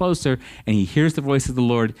goes closer, and he hears the voice of the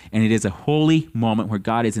Lord, and it is a holy moment where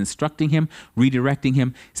God is instructing him, redirecting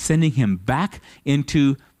him, sending him back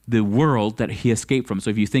into the world that he escaped from. So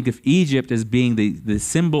if you think of Egypt as being the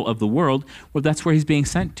symbol of the world, well, that's where he's being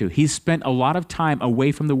sent to. He's spent a lot of time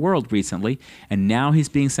away from the world recently, and now he's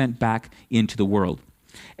being sent back into the world.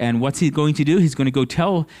 And what's he going to do? He's going to go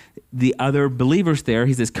tell the other believers there.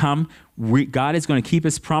 He says, come, God is going to keep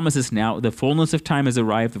his promises now. The fullness of time has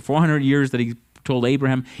arrived. The 400 years that he told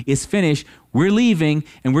Abraham is finished. We're leaving,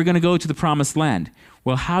 and we're going to go to the promised land.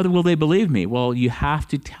 Well, how will they believe me? Well, you have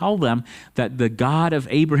to tell them that the God of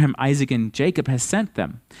Abraham, Isaac, and Jacob has sent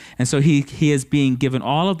them. And so he is being given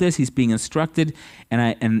all of this. He's being instructed.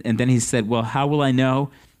 And then he said, well, how will I know?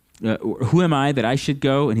 Who am I that I should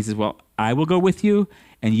go? And he says, well, I will go with you,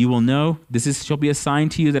 and you will know, shall be a sign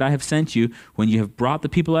to you that I have sent you. When you have brought the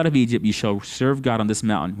people out of Egypt, you shall serve God on this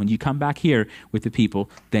mountain. When you come back here with the people,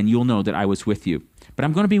 then you'll know that I was with you. But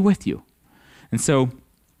I'm going to be with you. And so,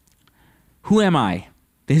 who am I?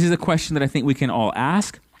 This is a question that I think we can all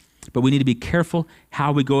ask, but we need to be careful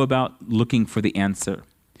how we go about looking for the answer.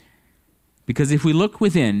 Because if we look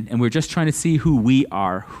within and we're just trying to see who we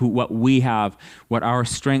are, what we have, what our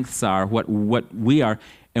strengths are, what we are,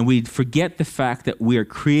 and we forget the fact that we are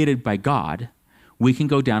created by God, we can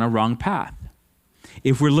go down a wrong path.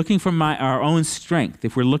 If we're looking for our own strength,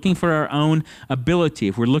 if we're looking for our own ability,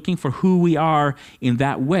 if we're looking for who we are in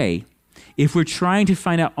that way, if we're trying to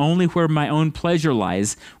find out only where my own pleasure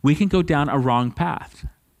lies, we can go down a wrong path.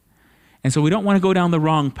 And so we don't want to go down the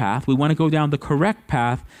wrong path. We want to go down the correct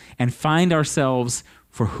path and find ourselves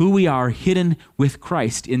for who we are hidden with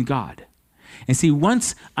Christ in God. And see,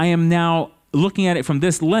 once I am now looking at it from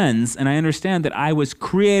this lens and I understand that I was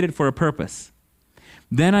created for a purpose,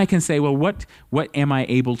 then I can say, well, what am I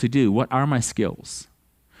able to do? What are my skills?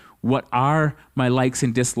 What are my likes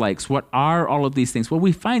and dislikes? What are all of these things? Well,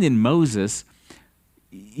 we find in Moses,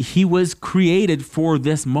 he was created for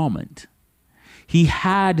this moment. He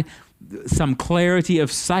had some clarity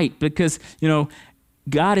of sight because,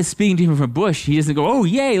 God is speaking to him from a bush. He doesn't go, oh,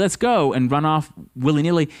 yay, let's go, and run off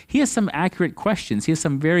willy-nilly. He has some accurate questions. He has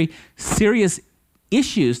some very serious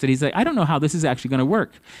issues that he's like, I don't know how this is actually going to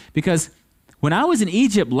work. Because when I was in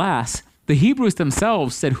Egypt last, the Hebrews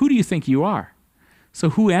themselves said, who do you think you are? So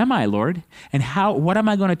who am I, Lord? And what am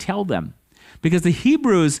I going to tell them? Because the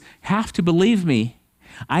Hebrews have to believe me.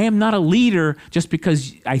 I am not a leader just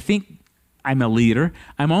because I think I'm a leader.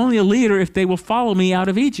 I'm only a leader if they will follow me out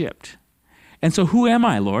of Egypt. And so who am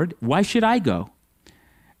I, Lord? Why should I go?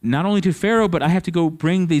 Not only to Pharaoh, but I have to go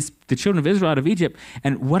bring the children of Israel out of Egypt.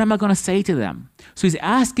 And what am I going to say to them? So he's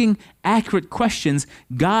asking accurate questions.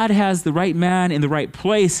 God has the right man in the right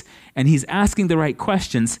place, and he's asking the right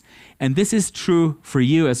questions. And this is true for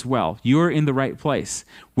you as well. You're in the right place.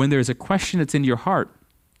 When there's a question that's in your heart,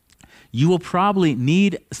 you will probably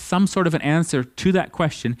need some sort of an answer to that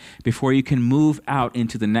question before you can move out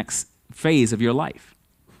into the next phase of your life.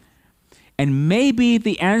 And maybe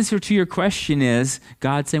the answer to your question is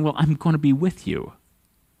God saying, well, I'm going to be with you.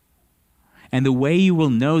 And the way you will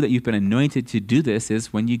know that you've been anointed to do this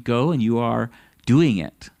is when you go and you are doing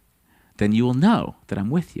it. Then you will know that I'm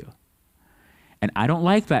with you. And I don't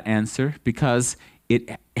like that answer because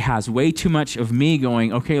it has way too much of me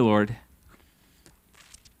going, okay, Lord,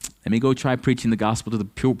 let me go try preaching the gospel to the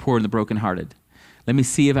poor and the brokenhearted. Let me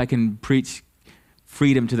see if I can preach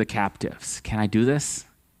freedom to the captives. Can I do this?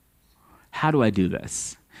 How do I do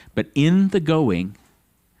this? But in the going,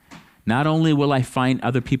 not only will I find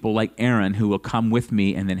other people like Aaron who will come with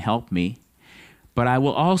me and then help me, but I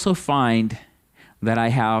will also find that I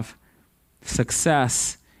have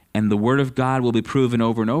success and the word of God will be proven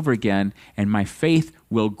over and over again, and my faith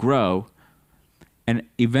will grow, and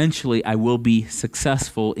eventually I will be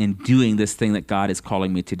successful in doing this thing that God is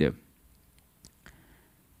calling me to do.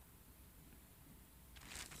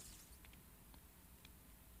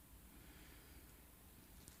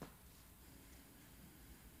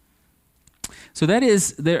 So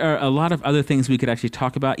there are a lot of other things we could actually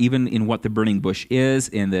talk about, even in what the burning bush is,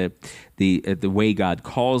 in the way God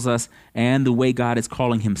calls us, and the way God is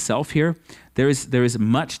calling himself here. There is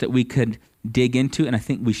much that we could dig into, and I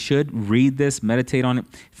think we should read this, meditate on it,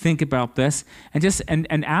 think about this,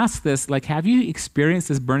 and ask this, like, have you experienced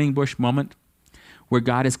this burning bush moment where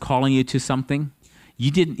God is calling you to something?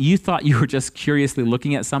 You thought you were just curiously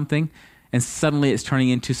looking at something, and suddenly it's turning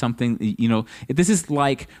into something, this is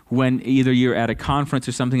like when either you're at a conference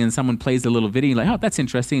or something and someone plays a little video, you're like, oh, that's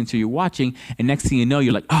interesting. And so you're watching, and next thing you know,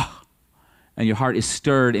 you're like, oh, and your heart is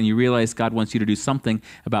stirred, and you realize God wants you to do something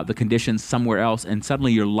about the conditions somewhere else, and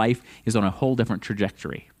suddenly your life is on a whole different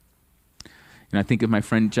trajectory. And I think of my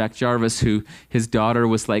friend Jack Jarvis, who his daughter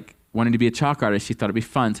was like wanting to be a chalk artist. She thought it'd be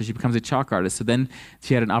fun, so she becomes a chalk artist. So then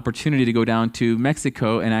she had an opportunity to go down to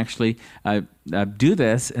Mexico and actually do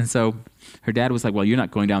this. And so her dad was like, well, you're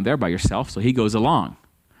not going down there by yourself. So he goes along.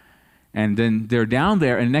 And then they're down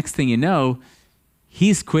there, and next thing you know,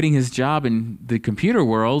 he's quitting his job in the computer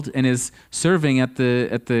world and is serving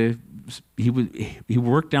he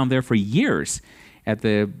worked down there for years at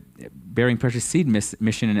the Bearing Precious Seed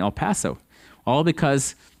mission in El Paso, all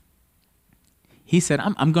because he said,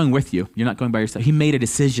 I'm going with you. You're not going by yourself. He made a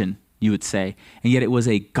decision, you would say, and yet it was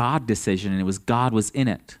a God decision, and it was God was in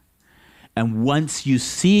it. And once you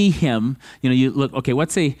see him, you look, okay,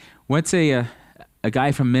 what's a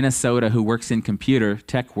guy from Minnesota who works in computer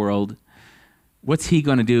tech world, what's he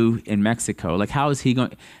going to do in Mexico? Like, how is he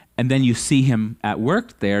going? And then you see him at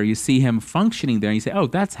work there, you see him functioning there, and you say, oh,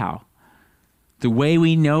 that's how. The way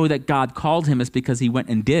we know that God called him is because he went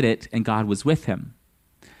and did it, and God was with him.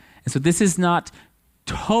 And so this is not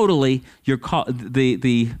totally your call,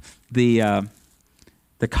 the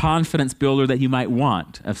confidence builder that you might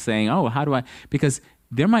want of saying, oh, how do I? Because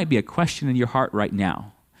there might be a question in your heart right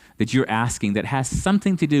now that you're asking that has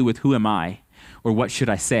something to do with who am I, or what should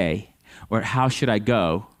I say, or how should I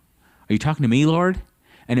go? Are you talking to me, Lord?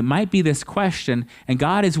 And it might be this question, and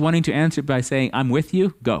God is wanting to answer it by saying, I'm with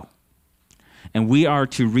you, go. And we are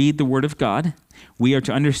to read the Word of God. We are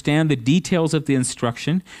to understand the details of the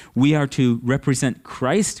instruction. We are to represent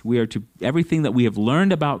Christ. We are to, everything that we have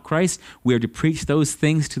learned about Christ, we are to preach those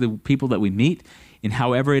things to the people that we meet. And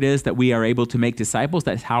however it is that we are able to make disciples,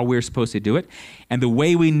 that's how we're supposed to do it. And the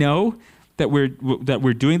way we know that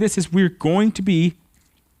we're doing this is God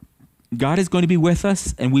is going to be with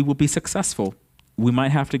us, and we will be successful. We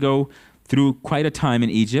might have to go through quite a time in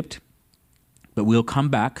Egypt, but we'll come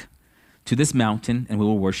back to this mountain and we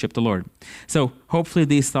will worship the Lord. So hopefully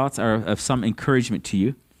these thoughts are of some encouragement to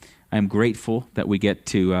you. I am grateful that we get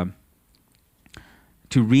to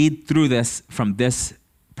read through this from this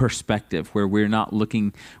perspective, where we're not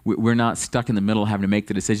stuck in the middle having to make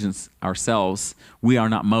the decisions ourselves. We are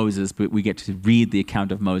not Moses, but we get to read the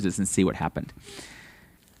account of Moses and see what happened.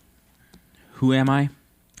 Who am I?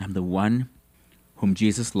 I'm the one whom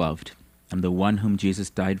Jesus loved. I'm the one whom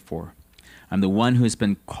Jesus died for. I'm the one who has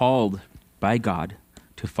been called by God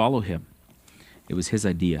to follow him. It was his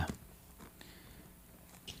idea.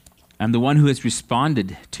 I'm the one who has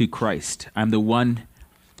responded to Christ. I'm the one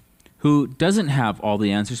who doesn't have all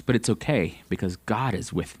the answers, but it's okay because God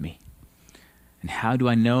is with me. And how do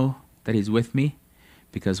I know that he's with me?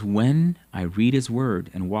 Because when I read his word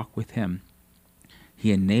and walk with him,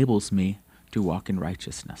 he enables me to walk in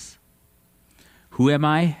righteousness. Who am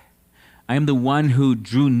I? I am the one who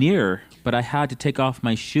drew near, but I had to take off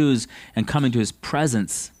my shoes and come into his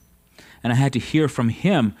presence. And I had to hear from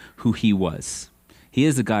him who he was. He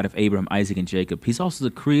is the God of Abraham, Isaac, and Jacob. He's also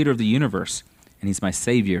the creator of the universe, and he's my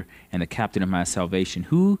Savior and the captain of my salvation.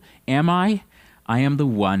 Who am I? I am the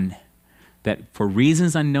one that, for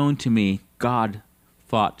reasons unknown to me, God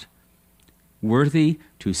thought worthy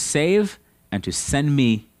to save and to send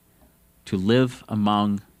me to live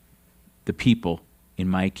among the people in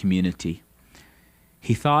my community.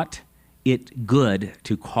 He thought it good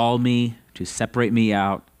to call me, to separate me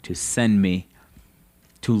out, to send me,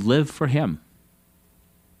 to live for him.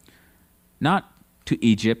 Not to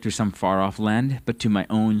Egypt or some far-off land, but to my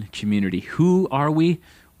own community. Who are we?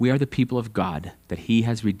 We are the people of God that he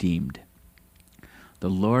has redeemed. The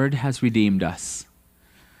Lord has redeemed us.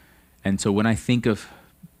 And so when I think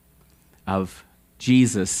of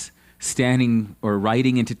Jesus standing or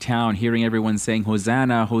riding into town, hearing everyone saying,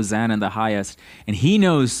 Hosanna, Hosanna in the highest, and he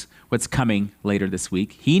knows what's coming later this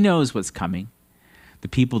week. He knows what's coming. The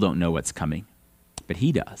people don't know what's coming, but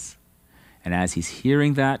he does. And as he's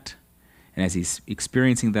hearing that, and as he's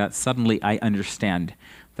experiencing that, suddenly I understand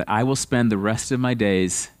that I will spend the rest of my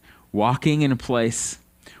days walking in a place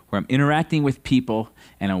where I'm interacting with people,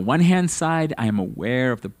 and on one hand side, I am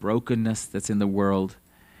aware of the brokenness that's in the world,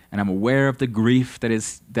 and I'm aware of the grief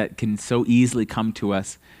that can so easily come to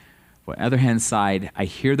us. But on the other hand side, I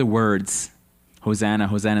hear the words, Hosanna,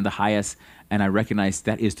 Hosanna in the highest, and I recognize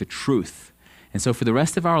that is the truth. And so for the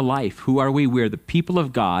rest of our life, who are we? We're the people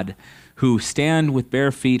of God who stand with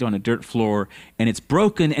bare feet on a dirt floor, and it's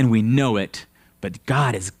broken and we know it, but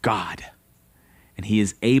God is God. And he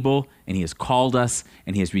is able, and he has called us,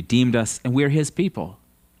 and he has redeemed us, and we're his people.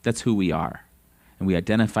 That's who we are. And we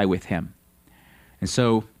identify with him. And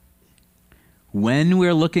so when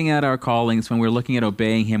we're looking at our callings, when we're looking at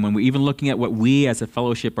obeying him, when we're even looking at what we as a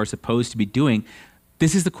fellowship are supposed to be doing,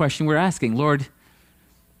 this is the question we're asking. Lord,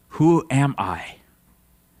 who am I?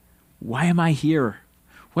 Why am I here?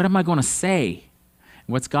 What am I going to say?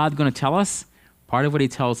 And what's God going to tell us? Part of what he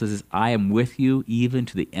tells us is, I am with you even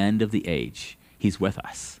to the end of the age. He's with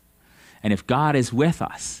us. And if God is with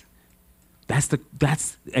us,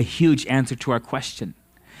 that's a huge answer to our question.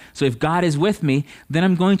 So if God is with me, then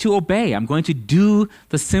I'm going to obey. I'm going to do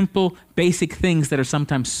the simple, basic things that are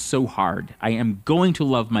sometimes so hard. I am going to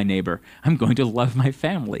love my neighbor. I'm going to love my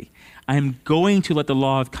family. I'm going to let the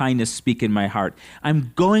law of kindness speak in my heart.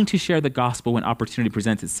 I'm going to share the gospel when opportunity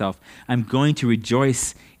presents itself. I'm going to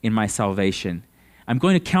rejoice in my salvation. I'm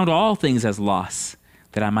going to count all things as loss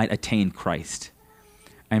that I might attain Christ.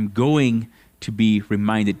 I'm going to be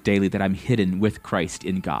reminded daily that I'm hidden with Christ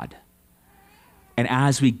in God. And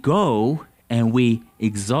as we go and we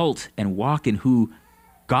exult and walk in who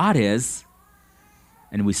God is,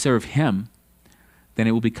 and we serve him, then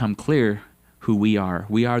it will become clear who we are.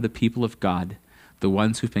 We are the people of God, the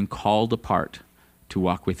ones who've been called apart to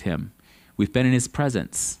walk with him. We've been in his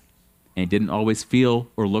presence, and it didn't always feel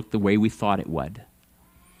or look the way we thought it would.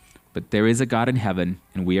 But there is a God in heaven,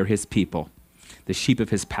 and we are his people, the sheep of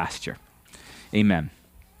his pasture. Amen.